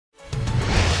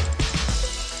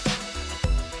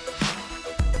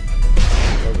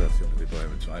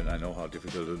how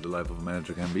difficult the life of a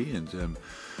manager can be, and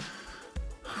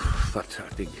but I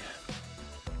think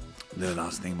the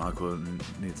last thing Marco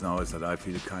needs now is that I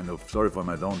feel kind of sorry for him.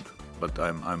 I don't, but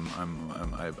I'm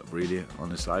really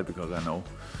on his side because I know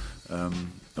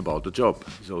about the job.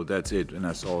 So that's it. And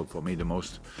I saw, for me, the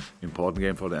most important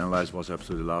game for the analyst was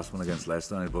absolutely the last one against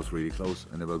Leicester, and it was really close,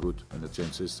 and they were good, and they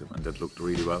changed system, and that looked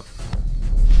really well.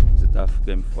 It's a tough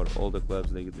game for all the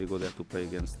clubs. They go there to play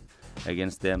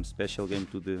against them. Special game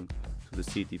to the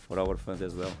city, for our fans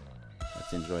as well.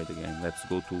 Let's enjoy the game. Let's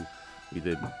go with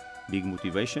a big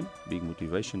motivation.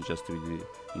 Just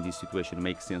in this situation,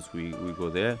 makes sense. We go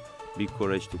there. Big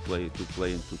courage to play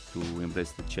and to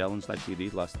embrace the challenge like we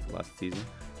did last season,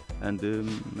 and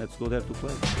let's go there to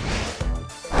play.